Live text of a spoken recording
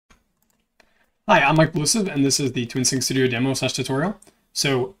Hi, I'm Mike Belousov, and this is the TwinSync Studio demo/tutorial.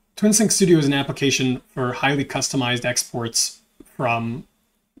 So, TwinSync Studio is an application for highly customized exports from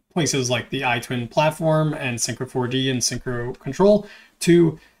places like the iTwin platform and SYNCHRO 4D and SYNCHRO Control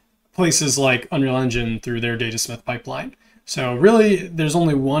to places like Unreal Engine through their Datasmith pipeline. So, really, there's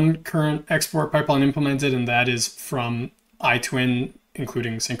only one current export pipeline implemented, and that is from iTwin,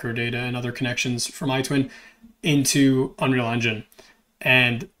 including SYNCHRO data and other connections from iTwin, into Unreal Engine.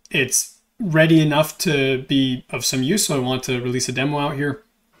 And it's ready enough to be of some use, so I want to release a demo out here.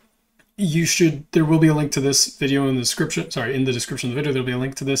 There will be a link to this video in the description, in the description of the video, there'll be a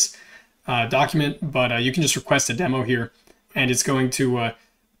link to this document, but you can just request a demo here, and it's going to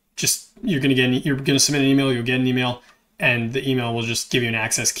you're going to submit an email, you'll get an email, and the email will just give you an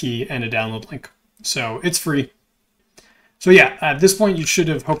access key and a download link. So it's free. So yeah, at this point, you should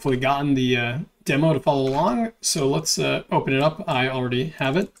have hopefully gotten the demo to follow along. So let's open it up. I already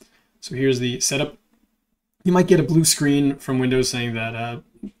have it. So here's the setup. You might get a blue screen from Windows saying that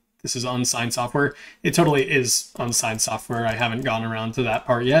this is unsigned software. It totally is unsigned software. I haven't gotten around to that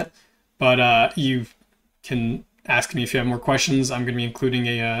part yet, but you can ask me if you have more questions. I'm going to be including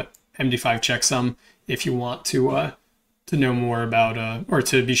a MD5 checksum if you want to know more about or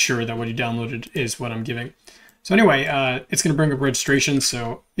to be sure that what you downloaded is what I'm giving. So anyway, it's going to bring up registration.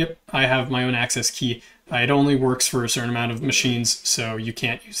 So yep, I have my own access key. It only works for a certain amount of machines, so you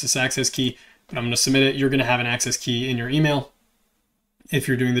can't use this access key, but I'm going to submit it. You're going to have an access key in your email if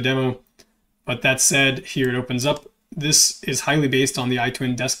you're doing the demo. But that said, here it opens up. This is highly based on the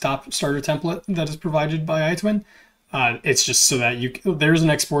iTwin desktop starter template that is provided by iTwin. It's just so that there's an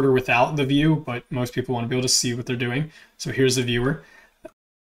exporter without the view, but most people want to be able to see what they're doing. So here's the viewer.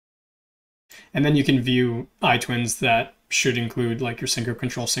 And then you can view iTwins that should include like your SYNCHRO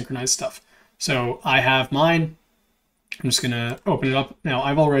control synchronized stuff. So I have mine. I'm just going to open it up. Now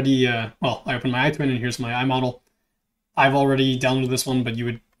I've already, I opened my iTwin and here's my iModel. I've already downloaded this one, but you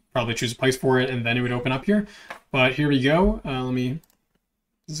would probably choose a place for it and then it would open up here. But here we go. Let me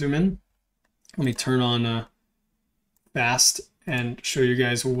zoom in. Let me turn on fast and show you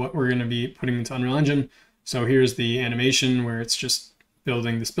guys what we're going to be putting into Unreal Engine. So here's the animation where it's just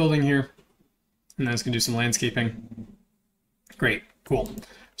building this building here. And then it's going to do some landscaping. Great, cool.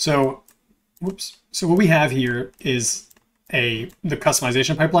 So, So what we have here is the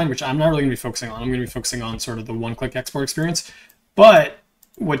customization pipeline, which I'm not really going to be focusing on. I'm going to be focusing on sort of the one-click export experience. But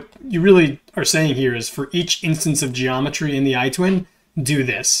what you really are saying here is for each instance of geometry in the iTwin, do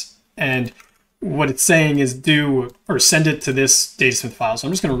this. And what it's saying is send it to this Datasmith file. So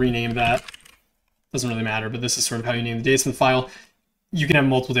I'm just going to rename that. Doesn't really matter, but this is sort of how you name the Datasmith file. You can have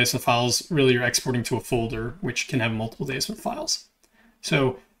multiple Datasmith files. Really, you're exporting to a folder, which can have multiple Datasmith files.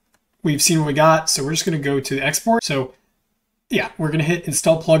 So we've seen what we got. So we're just going to go to the export. So yeah, we're going to hit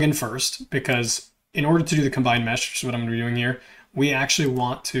install plugin first, because in order to do the combined mesh, which is what I'm going to be doing here, we actually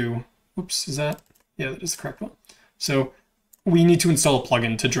want to, yeah, that is the correct one. So we need to install a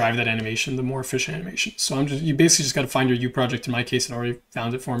plugin to drive that animation, the more efficient animation. So you basically just got to find your U project. In my case, it already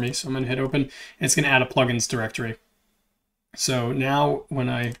found it for me. So I'm going to hit open, and it's going to add a plugins directory. So now when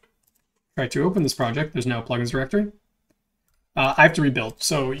I try to open this project, there's now a plugins directory. I have to rebuild.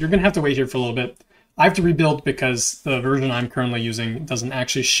 So you're going to have to wait here for a little bit. I have to rebuild because the version I'm currently using doesn't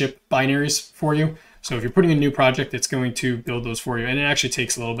actually ship binaries for you. So if you're putting a new project, it's going to build those for you. And it actually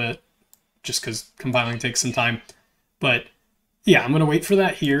takes a little bit just because compiling takes some time. But yeah, I'm going to wait for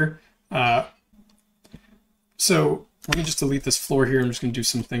that here. So let me just delete this floor here. I'm just going to do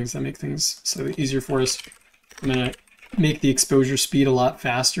some things that make things slightly easier for us. I'm going to make the exposure speed a lot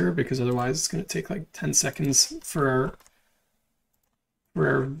faster because otherwise it's going to take like 10 seconds for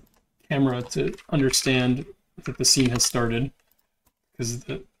our camera to understand that the scene has started because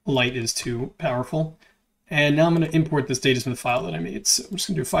the light is too powerful. And now I'm going to import this Datasmith file that I made. So I'm just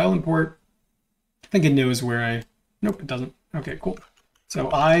going to do file import. I think it knows where nope, it doesn't. Okay, cool. So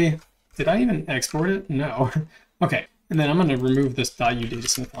did I even export it? No. Okay, and then I'm going to remove this .u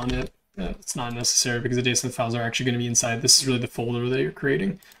Datasmith on it. It's not necessary because the Datasmith files are actually going to be inside. This is really the folder that you're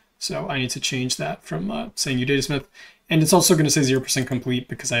creating. So I need to change that from saying U Datasmith. And it's also going to say 0% complete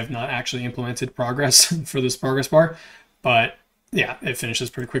because I have not actually implemented progress for this progress bar. But yeah, it finishes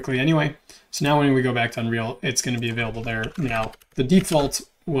pretty quickly anyway. So now when we go back to Unreal, it's going to be available there. Now, the default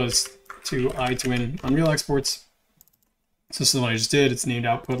was to iTwin Unreal exports. So this is what I just did. It's named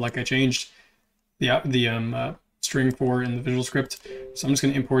output like I changed the string for in the visual script. So I'm just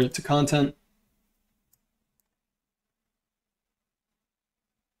going to import it to content.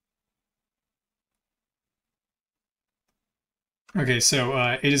 Okay, so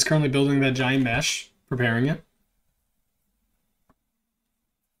it is currently building that giant mesh, preparing it.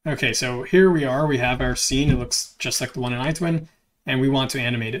 Okay, so here we are. We have our scene. It looks just like the one in iTwin, and we want to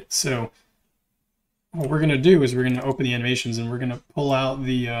animate it. So what we're going to do is we're going to open the animations, and we're going to pull out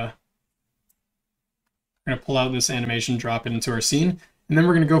this animation, drop it into our scene, and then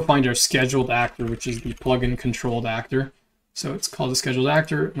we're going to go find our scheduled actor, which is the plugin controlled actor. So it's called the scheduled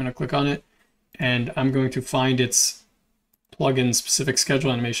actor. I'm going to click on it, and I'm going to find its plugin specific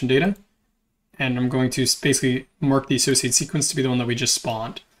schedule animation data, and I'm going to basically mark the associated sequence to be the one that we just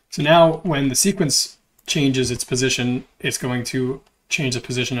spawned. So now when the sequence changes its position, it's going to change the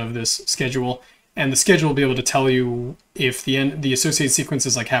position of this schedule, and the schedule will be able to tell you if the associated sequence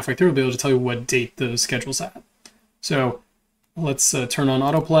is like halfway through, it'll be able to tell you what date the schedule's at. So let's turn on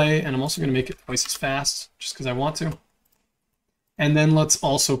autoplay, and I'm also going to make it twice as fast just because I want to. And then let's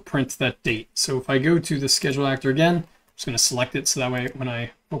also print that date. So if I go to the schedule actor again, I'm just going to select it so that way when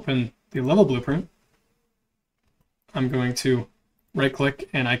I open the level blueprint, I'm going to right click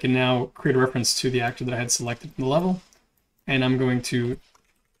and I can now create a reference to the actor that I had selected in the level. And I'm going to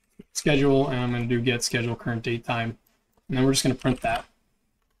schedule, and I'm going to do get schedule current date time. And then we're just going to print that.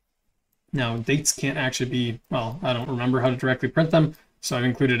 Now dates can't actually be, well, I don't remember how to directly print them. So I've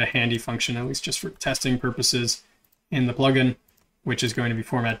included a handy function, at least just for testing purposes, in the plugin, which is going to be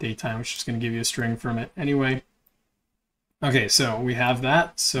format date time, which is going to give you a string from it anyway. Okay, so we have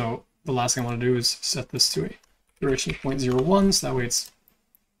that. So the last thing I want to do is set this to a duration of 0.01, so that way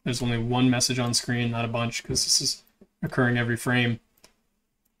there's only one message on screen, not a bunch, because this is occurring every frame,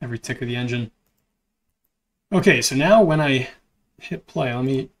 every tick of the engine. Okay, so now when I hit play, let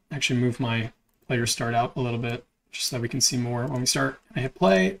me actually move my player start out a little bit, just so that we can see more when we start. I hit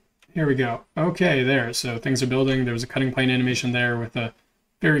play, here we go. Okay, there, so things are building. There was a cutting plane animation there with a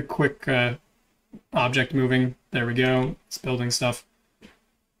very quick object moving. There we go, it's building stuff.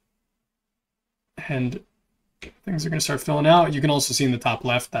 And things are going to start filling out. You can also see in the top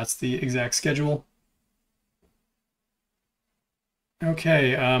left, that's the exact schedule.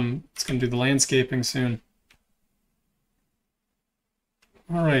 Okay, it's going to do the landscaping soon.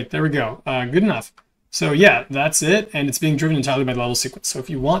 All right, there we go. Good enough. So yeah, that's it, and it's being driven entirely by the level sequence. So if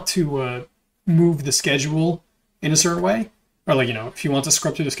you want to move the schedule in a certain way, or like, if you want to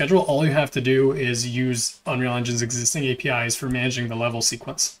scrub through the schedule, all you have to do is use Unreal Engine's existing APIs for managing the level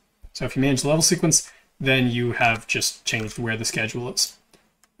sequence. So if you manage the level sequence, then you have just changed where the schedule is.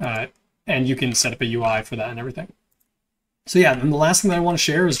 And you can set up a UI for that and everything. So yeah, and the last thing that I want to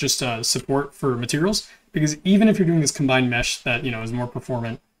share is just support for materials, because even if you're doing this combined mesh that is more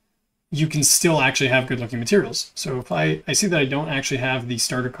performant, you can still actually have good looking materials. So if I see that I don't actually have the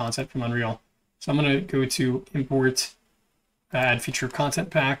starter content from Unreal, so I'm going to go to import add feature content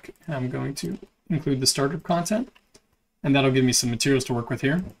pack, and I'm going to include the starter content, and that'll give me some materials to work with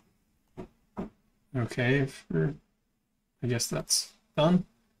here. Okay, I guess that's done.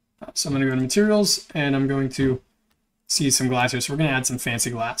 So I'm going to go to materials, and I'm going to see some glass here. So we're going to add some fancy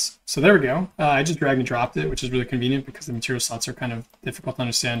glass. So there we go. I just dragged and dropped it, which is really convenient because the material slots are kind of difficult to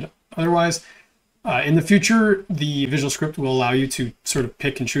understand otherwise. In the future, the visual script will allow you to sort of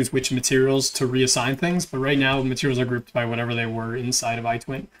pick and choose which materials to reassign things, but right now materials are grouped by whatever they were inside of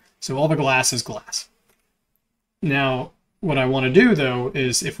iTwin. So all the glass is glass. Now, what I want to do though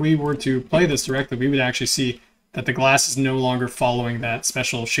is if we were to play this directly, we would actually see that the glass is no longer following that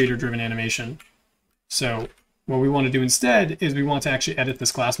special shader-driven animation. So what we want to do instead is we want to actually edit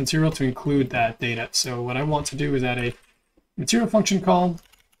this glass material to include that data. So what I want to do is add a material function call,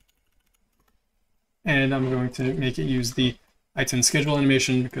 and I'm going to make it use the iTwin schedule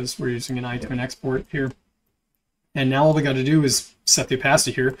animation because we're using an iTwin export here. And now all we got to do is set the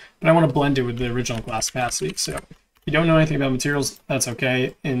opacity here, but I want to blend it with the original glass opacity. So if you don't know anything about materials, that's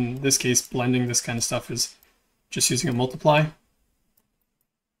okay. In this case, blending this kind of stuff is just using a multiply.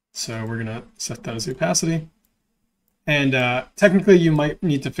 So we're going to set that as the opacity. And technically you might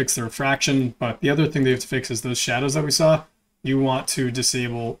need to fix the refraction, but the other thing that you have to fix is those shadows that we saw. You want to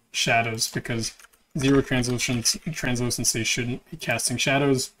disable shadows because zero translucency shouldn't be casting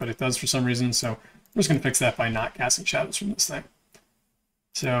shadows, but it does for some reason. So we're just going to fix that by not casting shadows from this thing.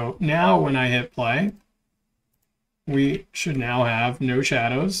 So now when I hit play, we should now have no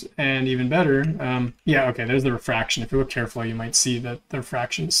shadows, and even better, yeah, okay, there's the refraction. If you look carefully, you might see that the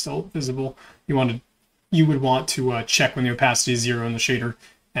refraction is still visible. You would want to check when the opacity is 0 in the shader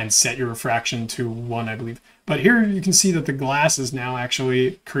and set your refraction to 1, I believe. But here you can see that the glass is now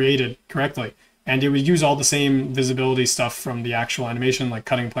actually created correctly, and it would use all the same visibility stuff from the actual animation, like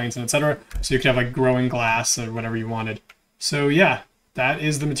cutting planes and etc. So you could have like growing glass or whatever you wanted. So yeah, that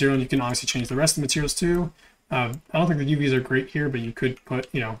is the material, and you can obviously change the rest of the materials too. I don't think the UVs are great here, but you could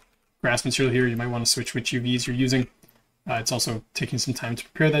put, grass material here. You might want to switch which UVs you're using. It's also taking some time to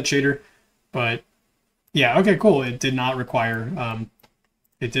prepare that shader, but yeah, okay, cool. It did not require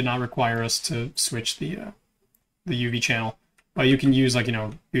us to switch the UV channel, but you can use, like,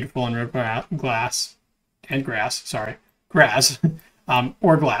 beautiful and red glass and grass, sorry, grass,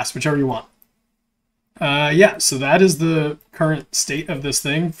 or glass, whichever you want. Yeah, so that is the current state of this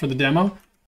thing for the demo.